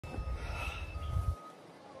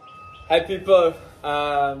Hi people,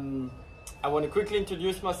 I want to quickly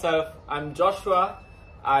introduce myself. I'm Joshua.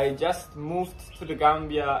 I just moved to the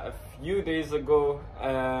Gambia a few days ago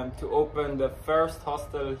to open the first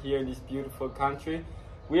hostel here in this beautiful country.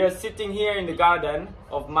 We are sitting here in the garden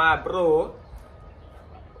of my bro.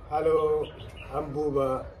 Hello, I'm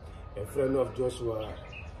Buba, a friend of Joshua.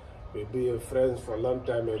 We've been friends for a long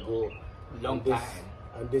time ago.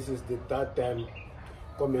 And this is the third time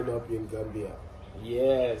coming up in Gambia.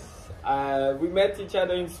 Yes, we met each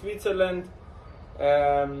other in Switzerland.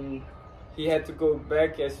 He had to go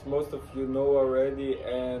back, as most of you know already,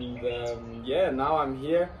 and yeah, now I'm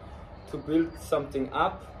here to build something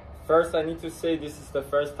up. First, I need to say this is the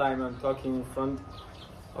first time I'm talking in front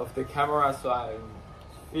of the camera, so I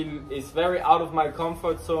feel it's very out of my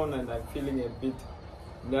comfort zone, and I'm feeling a bit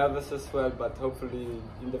nervous as well. But hopefully,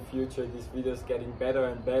 in the future, this video is getting better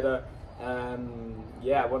and better.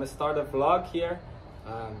 Yeah, I want to start a vlog here,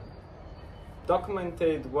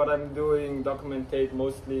 documentate what I'm doing, documentate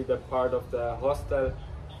mostly the part of the hostel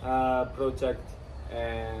project,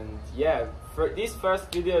 and yeah, this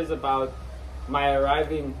first video is about my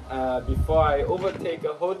arriving. Before I overtake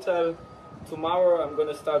a hotel tomorrow, I'm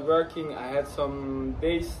gonna start working. I had some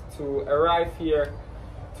days to arrive here,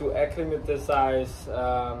 to acclimatize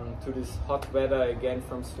to this hot weather again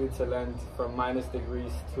from Switzerland, from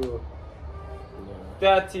 -degrees to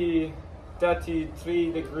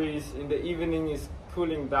 33 degrees. In the evening is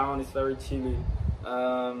cooling down, it's very chilly.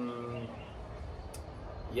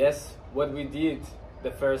 Yes, what we did the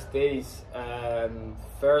first days,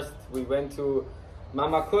 first we went to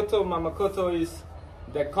Mamakoto. Mamakoto is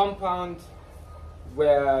the compound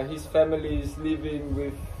where his family is living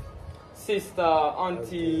with sister,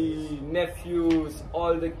 auntie, nephews,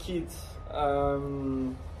 all the kids.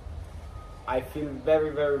 I feel very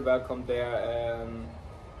welcome there.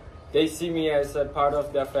 They see me as a part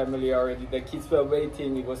of their family already. The kids were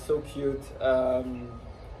waiting, it was so cute.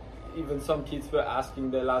 Even some kids were asking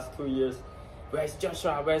the last 2 years, where's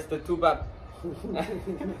Joshua, where's the tuba?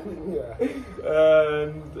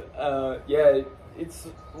 And yeah, it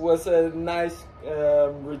was a nice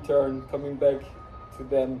return coming back to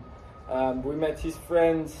them. We met his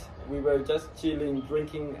friends, we were just chilling,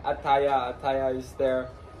 drinking ataya. Ataya is there.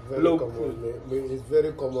 It's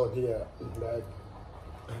very common here. Like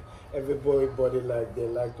everybody they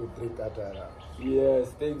like to drink ataya.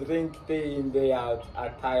 Yes, they drink day in day out.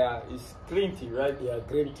 Ataya is green tea, right? Yeah,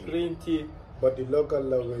 green tea. Green tea. But the local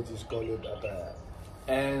language is called ataya.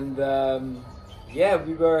 And yeah,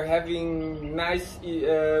 we were having nice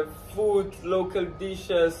food, local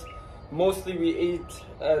dishes. Mostly we ate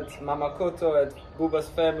at Mamakoto, at Buba's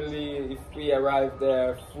family. If we arrive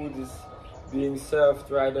there, food is being served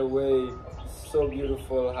right away. It's so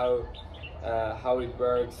beautiful how it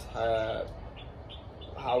works,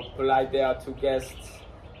 how polite they are to guests.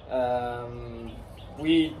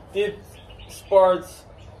 We did sports.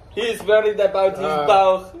 He's worried about his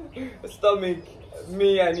stomach.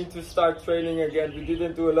 Me, I need to start training again. We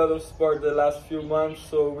didn't do a lot of sport the last few months,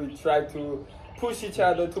 so we tried to push each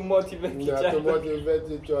other, to motivate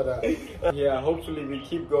each other. Yeah, hopefully we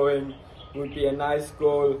keep going. It would be a nice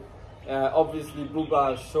goal. Obviously,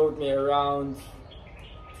 Buba showed me around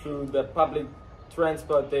through the public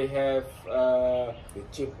transport they have. The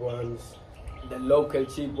cheap ones. The local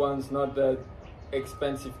cheap ones, not the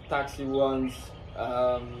expensive taxi ones.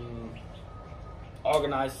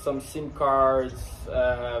 Organized some SIM cards.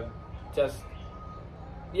 Just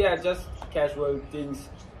casual things.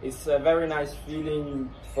 It's a very nice feeling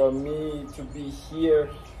for me to be here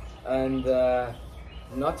and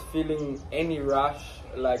not feeling any rush.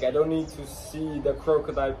 Like, I don't need to see the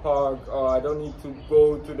crocodile park, or I don't need to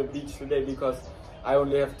go to the beach today because I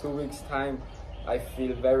only have 2 weeks time. I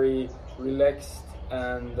feel very relaxed,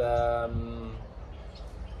 and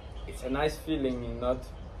it's a nice feeling not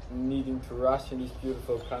needing to rush in this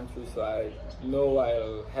beautiful country. So I know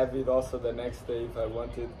I'll have it also the next day if I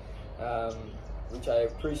want it, which I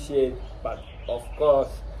appreciate. But of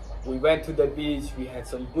course, we went to the beach, we had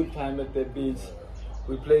some good time at the beach.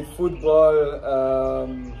 We played football,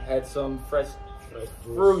 had some fresh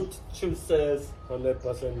fruit juices.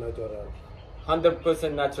 100% natural.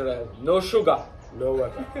 100% natural, no sugar. No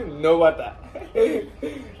water. No water.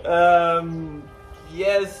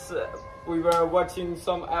 Yes, we were watching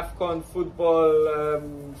some AFCON football,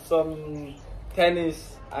 some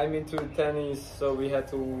tennis. I'm into tennis, so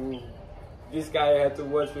this guy had to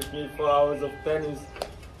watch with me 4 hours of tennis.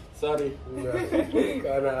 Sorry.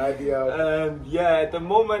 Kind of idea. And yeah, at the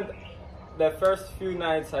moment, the first few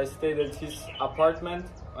nights I stayed at his apartment.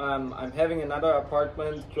 I'm having another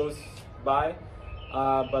apartment close by,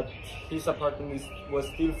 but his apartment was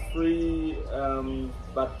still free.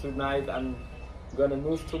 But tonight I'm gonna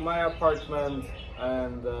move to my apartment,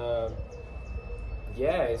 and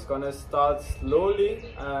yeah, it's gonna start slowly.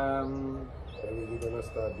 Maybe you're gonna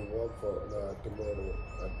start the work for tomorrow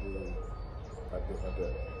at the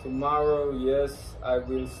hotel. Tomorrow, yes, I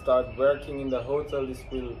will start working in the hotel.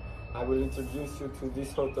 I will introduce you to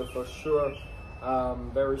this hotel for sure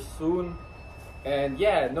very soon. And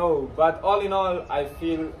yeah, no, but all in all, I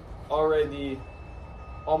feel already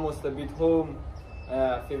almost a bit home.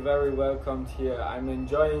 I feel very welcomed here. I'm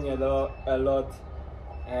enjoying it a lot,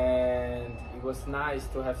 and it was nice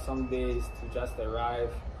to have some days to just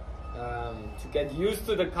arrive, to get used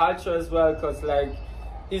to the culture as well, because like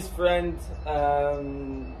his friend,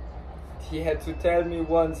 he had to tell me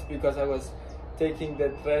once, because I was taking the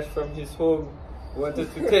trash from his home,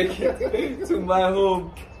 wanted to take it to my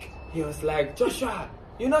home. He was like, Joshua,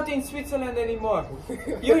 you're not in Switzerland anymore.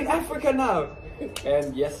 You're in Africa now.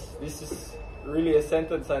 And yes, this is really a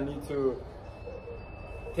sentence I need to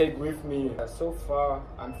take with me. So far,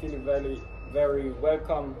 I'm feeling very, very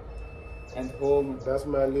welcome and home. That's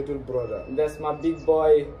my little brother. That's my big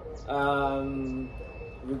boy.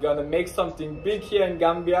 We're gonna make something big here in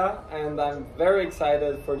Gambia, and I'm very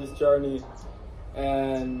excited for this journey.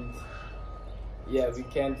 And yeah, we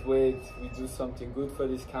can't wait. We do something good for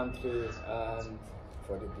this country and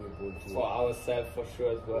for the people too. For ourselves for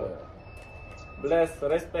sure as well. Yeah. Bless,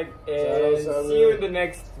 respect, and see you in the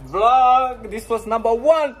next vlog. This was number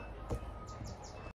 1.